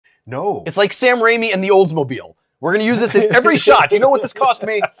No. It's like Sam Raimi and the Oldsmobile. We're going to use this in every shot. You know what this cost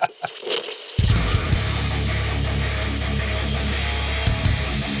me?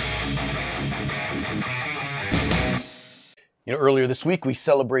 You know, earlier this week, we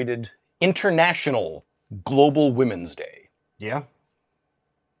celebrated International Global Women's Day. Yeah.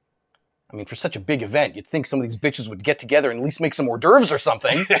 I mean, for such a big event, you'd think some of these bitches would get together and at least make some hors d'oeuvres or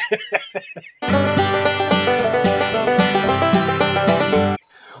something.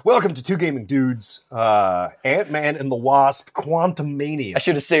 Welcome to Two Gaming Dudes, Ant-Man and the Wasp, Quantumania. I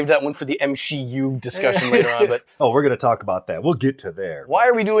should have saved that one for the MCU discussion later on, but... Oh, we're going to talk about that. We'll get to there. Why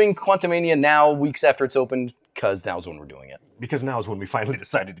are we doing Quantumania now, weeks after it's opened? Because now's when we're doing it. Because now is when we finally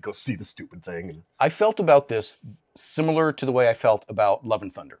decided to go see the stupid thing. I felt about this similar to the way I felt about Love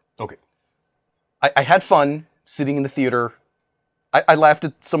and Thunder. Okay. I had fun sitting in the theater. I laughed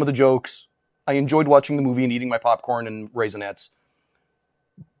at some of the jokes. I enjoyed watching the movie and eating my popcorn and Raisinets.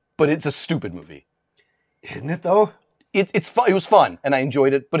 But it's a stupid movie. Isn't it, though? It's fun. It was fun, and I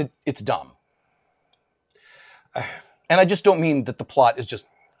enjoyed it, but it's dumb. And I just don't mean that the plot is just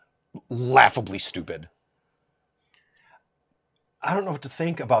laughably stupid. I don't know what to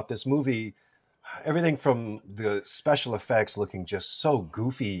think about this movie. Everything from the special effects looking just so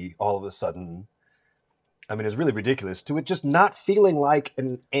goofy all of a sudden. I mean, it's really ridiculous, to it just not feeling like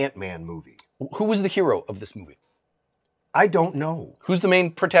an Ant-Man movie. Who was the hero of this movie? I don't know. Who's the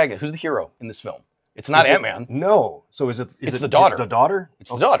main protagonist? Who's the hero in this film? It's not Ant-Man. No. So is it the daughter. The daughter? It's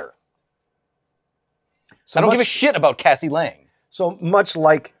the daughter. So I don't give a shit about Cassie Lang. So much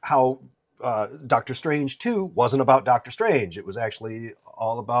like how Doctor Strange 2 wasn't about Doctor Strange. It was actually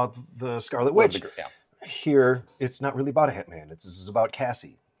all about the Scarlet Witch. Yeah. Here, it's not really about Ant-Man. This is about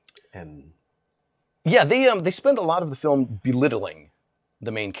Cassie. And yeah, they spend a lot of the film belittling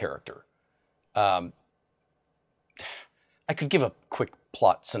the main character. I could give a quick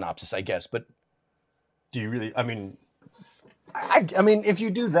plot synopsis, I guess, but do you really? I mean, I mean, if you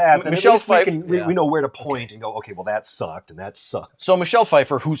do that, then Michelle Pfeiffer, we know where to point and go. Okay, well that sucked and that sucked. So Michelle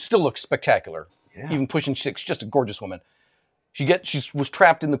Pfeiffer, who still looks spectacular, Yeah. even pushing 6, just a gorgeous woman. She was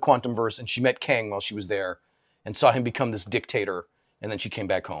trapped in the Quantumverse, and she met Kang while she was there, and saw him become this dictator, and then she came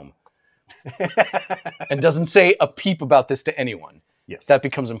back home, and doesn't say a peep about this to anyone. Yes, that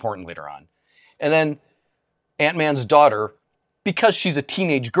becomes important later on, and then Ant-Man's daughter, because she's a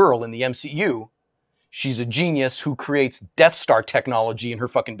teenage girl in the MCU, she's a genius who creates Death Star technology in her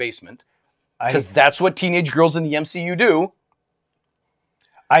fucking basement. Because that's what teenage girls in the MCU do.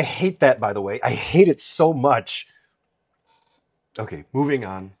 I hate that, by the way. I hate it so much. Okay, moving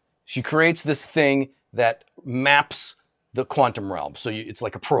on. She creates this thing that maps the quantum realm. So it's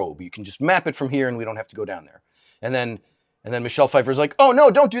like a probe. You can just map it from here and we don't have to go down there. And then Michelle Pfeiffer's like, oh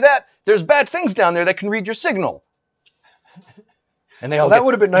no, don't do that. There's bad things down there that can read your signal. And that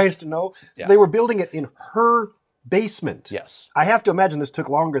would have been nice to know. Yeah. They were building it in her basement. Yes. I have to imagine this took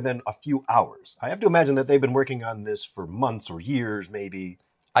longer than a few hours. I have to imagine that they've been working on this for months or years, maybe.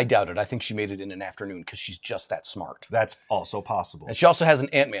 I doubt it. I think she made it in an afternoon because she's just that smart. That's also possible. And she also has an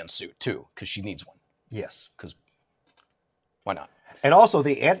Ant-Man suit, too, because she needs one. Yes. Because why not? And also,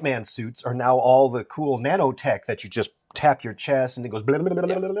 the Ant-Man suits are now all the cool nanotech that you just tap your chest and it goes blah, blah, blah,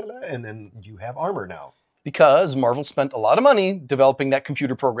 blah, blah, blah, blah, and then you have armor now. Because Marvel spent a lot of money developing that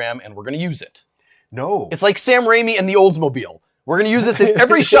computer program, and we're going to use it. No. It's like Sam Raimi and the Oldsmobile. We're going to use this in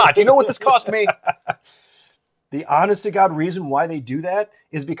every shot. You know what this cost me? The honest-to-God reason why they do that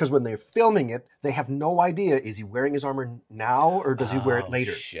is because when they're filming it, they have no idea, is he wearing his armor now, or does he wear it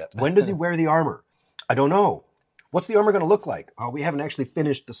later? Shit. When does he wear the armor? I don't know. What's the armor going to look like? We haven't actually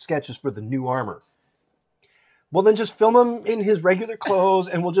finished the sketches for the new armor. Well, then just film him in his regular clothes,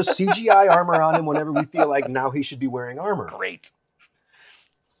 and we'll just CGI armor on him whenever we feel like now he should be wearing armor. Great.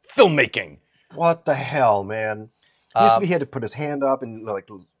 Filmmaking. What the hell, man? It used to be he had to put his hand up, and like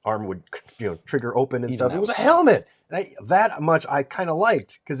the arm would, trigger open and stuff. It was a helmet. And that much I kind of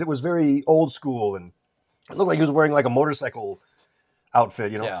liked, because it was very old school, and it looked like he was wearing like a motorcycle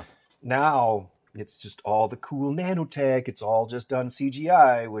outfit, Yeah. Now, it's just all the cool nanotech. It's all just done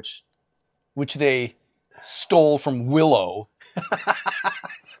CGI, which they stole from Willow.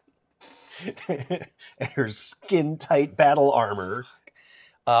 and her skin-tight battle armor.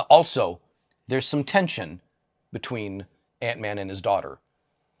 Also, there's some tension between Ant-Man and his daughter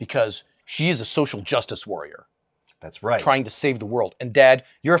because she is a social justice warrior. That's right. Trying to save the world. And Dad,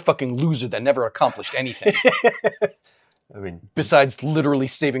 you're a fucking loser that never accomplished anything. I mean, besides literally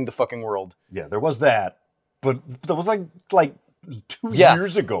saving the fucking world. Yeah, there was that. But that was like 2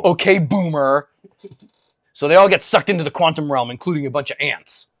 years ago. Okay, boomer. So they all get sucked into the quantum realm, including a bunch of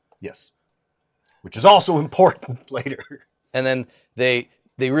ants. Yes. Which is also important later. And then they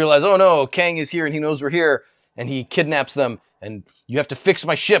they realize, oh no, Kang is here and he knows we're here, and he kidnaps them, and you have to fix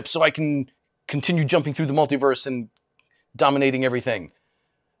my ship so I can continue jumping through the multiverse and dominating everything.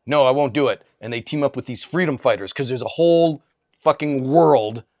 No, I won't do it. And they team up with these freedom fighters because there's a whole fucking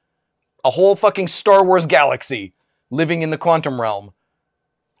world, a whole fucking Star Wars galaxy living in the quantum realm.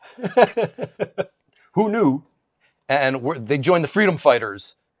 Who knew? And they join the freedom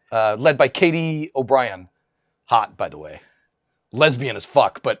fighters, led by Katie O'Brien. Hot, by the way. Lesbian as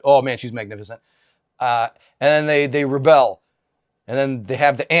fuck, but oh man, she's magnificent. And then they rebel. And then they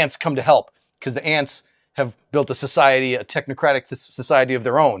have the ants come to help because the ants have built a society, a technocratic society of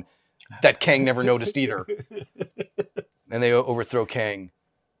their own that Kang never noticed either. And they overthrow Kang,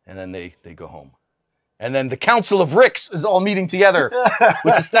 and then they go home. And then the Council of Ricks is all meeting together,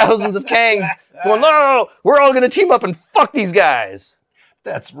 which is thousands of Kangs going, no, we're all going to team up and fuck these guys.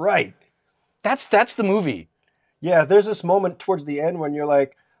 That's right. That's the movie. Yeah, there's this moment towards the end when you're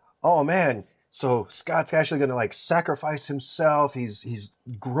like, oh man, so Scott's actually going to like sacrifice himself. He's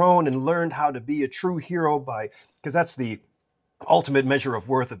grown and learned how to be a true hero because that's the ultimate measure of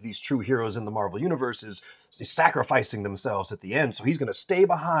worth of these true heroes in the Marvel Universe is sacrificing themselves at the end. So he's going to stay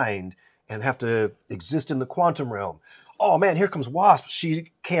behind and have to exist in the quantum realm. Oh man, here comes Wasp.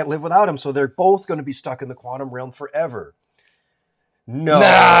 She can't live without him. So they're both going to be stuck in the quantum realm forever. No.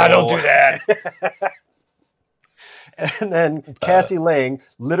 Nah, don't do that. And then Cassie Lang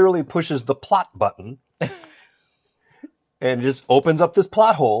literally pushes the plot button and just opens up this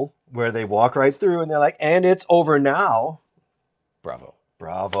plot hole where they walk right through and they're like, and it's over now. Bravo.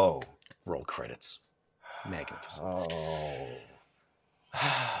 Bravo. Roll credits. Magnificent. Oh.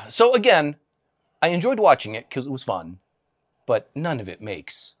 So again, I enjoyed watching it because it was fun, but none of it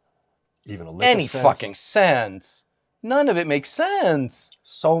makes even a lick any of sense. fucking sense. None of it makes sense.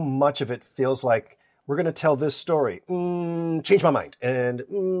 So much of it feels like we're going to tell this story. Change my mind and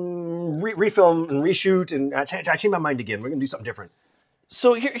refilm and reshoot and I change my mind again. We're going to do something different.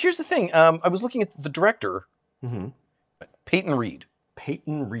 So here's the thing. I was looking at the director, Peyton Reed.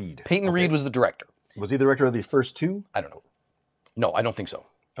 Peyton Reed. Peyton Reed was the director. Was he the director of the first two? I don't know. No, I don't think so.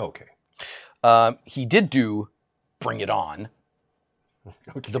 Okay. He did do Bring It On,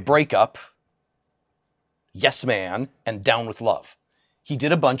 Okay. The Breakup, Yes Man, and Down with Love. He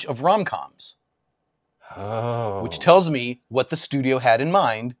did a bunch of rom-coms. Oh. Which tells me what the studio had in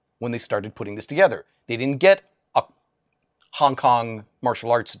mind when they started putting this together. They didn't get a Hong Kong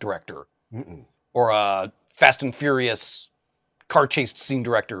martial arts director or a Fast and Furious car chase scene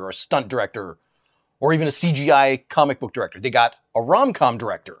director or a stunt director or even a CGI comic book director. They got a rom-com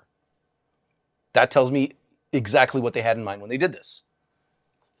director. That tells me exactly what they had in mind when they did this.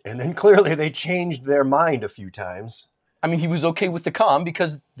 And then clearly they changed their mind a few times. I mean, he was okay with the com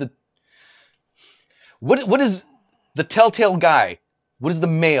because What is the telltale guy? What is the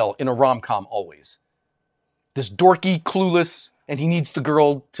male in a rom-com always? This dorky, clueless, and he needs the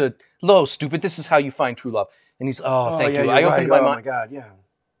girl to, "Lo, stupid, this is how you find true love." And he's, thank you. I opened my mind. Oh my God, yeah.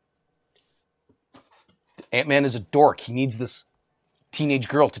 Ant-Man is a dork. He needs this teenage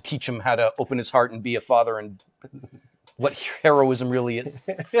girl to teach him how to open his heart and be a father and what heroism really is.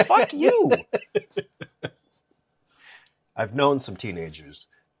 Fuck you. I've known some teenagers.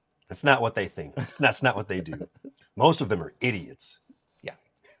 That's not what they think. That's not what they do. Most of them are idiots.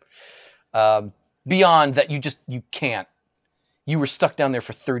 Yeah. Beyond that, you can't. You were stuck down there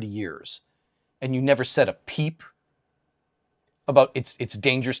for 30 years, and you never said a peep about it's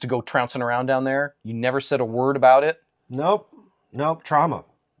dangerous to go trouncing around down there. You never said a word about it. Nope. Trauma.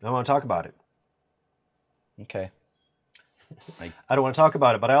 I don't want to talk about it. Okay. I don't want to talk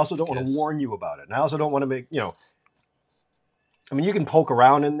about it, but I also don't want to warn you about it. And I also don't want to make, I mean, you can poke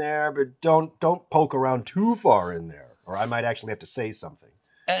around in there, but don't poke around too far in there, or I might actually have to say something.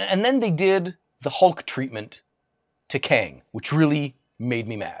 And then they did the Hulk treatment to Kang, which really made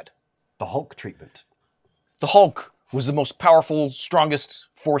me mad. The Hulk treatment. The Hulk was the most powerful, strongest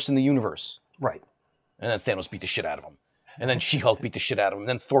force in the universe. Right. And then Thanos beat the shit out of him. And then She-Hulk beat the shit out of him. And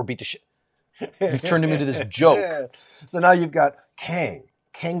then Thor beat the shit. You've turned him into this joke. So now you've got Kang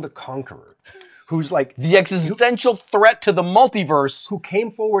the Conqueror, who's like the existential threat to the multiverse. Who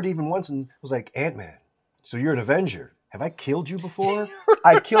came forward even once and was like, Ant-Man, so you're an Avenger. Have I killed you before?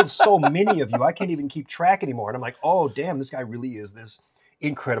 I killed so many of you, I can't even keep track anymore. And I'm like, oh, damn, this guy really is this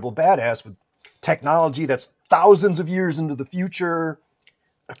incredible badass with technology that's thousands of years into the future.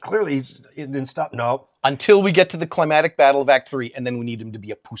 Clearly, he's didn't stop. No. Until we get to the climatic battle of Act 3, and then we need him to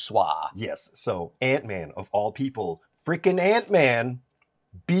be a poussoir. Yes. So Ant-Man, of all people, freaking Ant-Man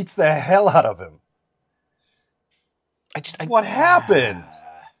beats the hell out of him. What happened?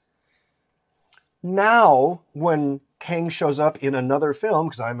 Now, when Kang shows up in another film,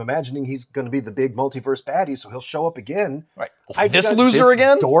 because I'm imagining he's going to be the big multiverse baddie, so he'll show up again. Right. This loser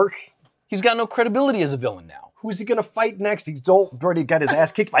again? Dork. He's got no credibility as a villain now. Who's he going to fight next? He's already got his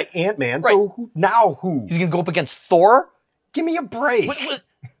ass kicked by Ant-Man, so now who? He's going to go up against Thor? Give me a break.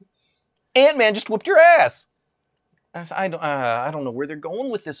 Ant-Man just whooped your ass. I don't know where they're going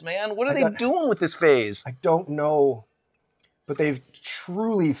with this, man. What are they doing with this phase? I don't know. But they've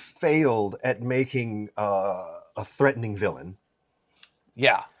truly failed at making a threatening villain.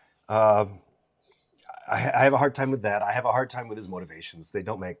 Yeah. I have a hard time with that. I have a hard time with his motivations. They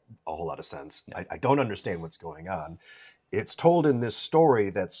don't make a whole lot of sense. Yeah. I don't understand what's going on. It's told in this story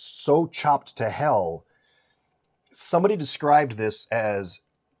that's so chopped to hell. Somebody described this as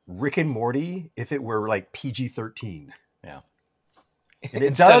Rick and Morty if it were like PG-13. Yeah. And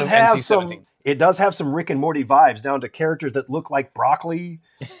it does have some. It does have some Rick and Morty vibes, down to characters that look like broccoli,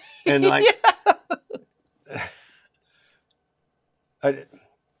 and like. I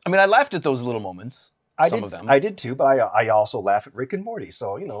mean, I laughed at those little moments. Some of them. I did too, but I also laugh at Rick and Morty.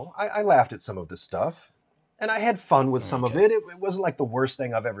 So, I laughed at some of this stuff. And I had fun with some of it. It wasn't like the worst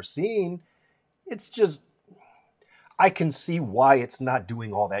thing I've ever seen. It's just, I can see why it's not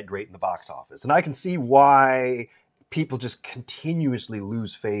doing all that great in the box office. And I can see why people just continuously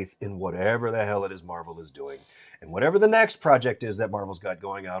lose faith in whatever the hell it is Marvel is doing. And whatever the next project is that Marvel's got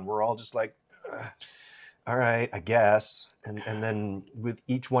going on, we're all just like, all right, I guess. And then with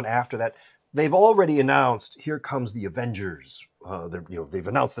each one after that, they've already announced, here comes the Avengers. They've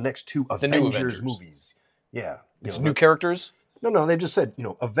announced the next two Avengers movies. Yeah. It's new characters? No, they've just said,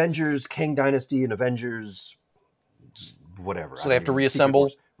 Avengers, Kang Dynasty, and Avengers, whatever. So they have to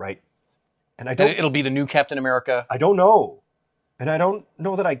reassemble? Right. And it'll be the new Captain America? I don't know. And I don't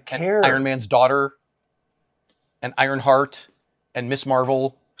know that I care. And Iron Man's daughter, and Ironheart, and Miss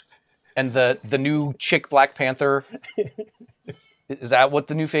Marvel, and the new chick Black Panther. Is that what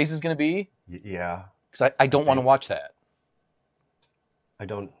the new phase is going to be? Yeah. Because I don't want to watch that. I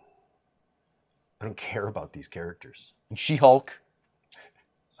don't care about these characters. And She-Hulk.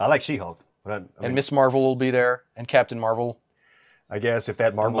 I like She-Hulk. And Miss Marvel will be there, and Captain Marvel. I guess if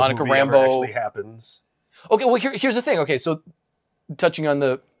that Marvel Monica movie ever actually happens. Okay, well, here's the thing. Okay, so touching on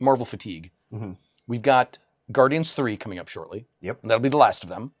the Marvel fatigue, we've got Guardians 3 coming up shortly. Yep. And that'll be the last of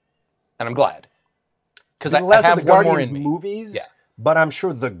them. And I'm glad. Because I of have the one Guardians more in me. Movies, yeah. But I'm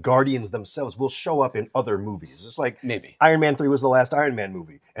sure the Guardians themselves will show up in other movies. It's like maybe Iron Man 3 was the last Iron Man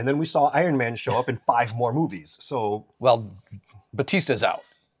movie. And then we saw Iron Man show up in 5 more movies. So, well, Batista's out.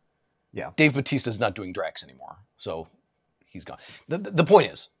 Yeah. Dave Batista's not doing Drax anymore. So he's gone. The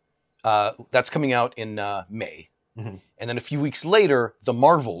point is, that's coming out in May. And then a few weeks later, The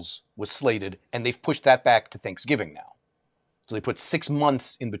Marvels was slated, and they've pushed that back to Thanksgiving now. So they put 6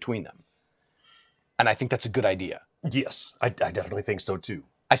 months in between them. And I think that's a good idea. Yes, I definitely think so too.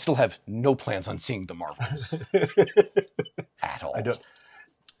 I still have no plans on seeing The Marvels. At all.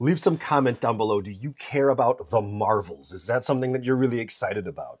 Leave some comments down below. Do you care about The Marvels? Is that something that you're really excited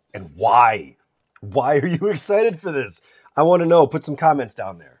about? And why? Why are you excited for this? I want to know. Put some comments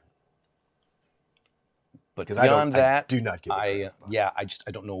down there. But beyond that, I do not give a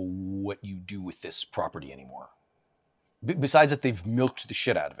I don't know what you do with this property anymore. Besides that, they've milked the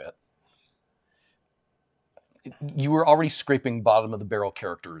shit out of it. You were already scraping bottom of the barrel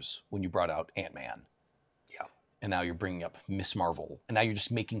characters when you brought out Ant-Man. Yeah. And now you're bringing up Miss Marvel. And now you're just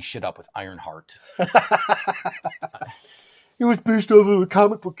making shit up with Ironheart. It was based off of a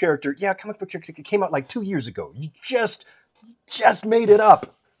comic book character. Yeah, comic book character. It came out like 2 years ago. You just made it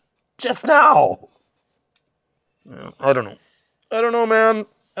up. Just now. I don't know. I don't know, man.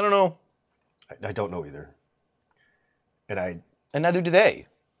 I don't know. I don't know either. And neither do they.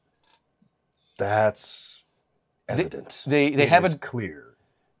 That's evident. They have clear.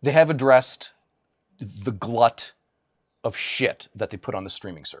 They have addressed the glut of shit that they put on the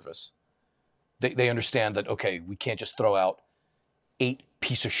streaming service. They understand that, okay, we can't just throw out 8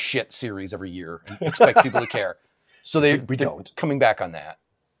 piece of shit series every year and expect people to care. So they're coming back on that.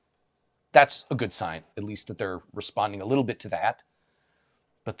 That's a good sign, at least that they're responding a little bit to that.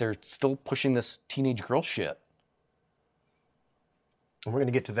 But they're still pushing this teenage girl shit. And we're going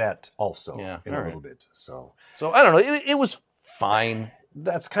to get to that also in a little bit. So I don't know. It was fine.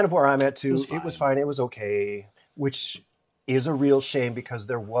 That's kind of where I'm at too. It was fine. It was okay, which is a real shame because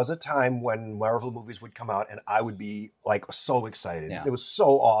there was a time when Marvel movies would come out and I would be like so excited. Yeah. It was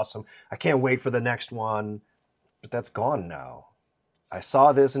so awesome. I can't wait for the next one, but that's gone now. I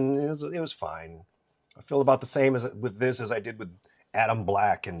saw this and it was fine. I feel about the same with this as I did with Adam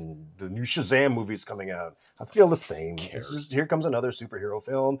Black and the new Shazam movie's coming out. I feel the same. It's just, here comes another superhero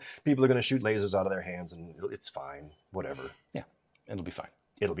film. People are going to shoot lasers out of their hands, and it's fine. Whatever. Yeah, it'll be fine.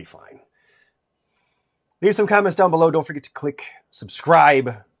 It'll be fine. Leave some comments down below. Don't forget to click subscribe.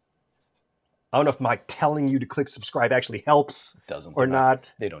 I don't know if my telling you to click subscribe actually helps or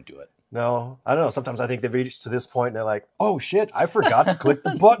not. They don't do it. No, I don't know. Sometimes I think they've reached to this point and they're like, oh shit, I forgot to click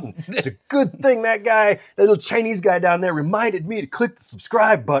the button. It's a good thing that little Chinese guy down there reminded me to click the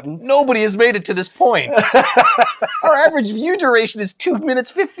subscribe button. Nobody has made it to this point. Our average view duration is 2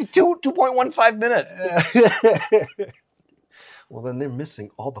 minutes 2.15 minutes. Well, then they're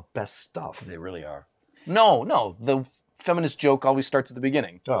missing all the best stuff. They really are. No, the feminist joke always starts at the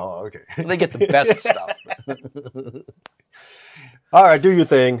beginning. Oh, okay. So they get the best stuff. All right, do your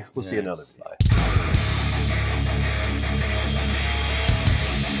thing. We'll see you another video. Bye.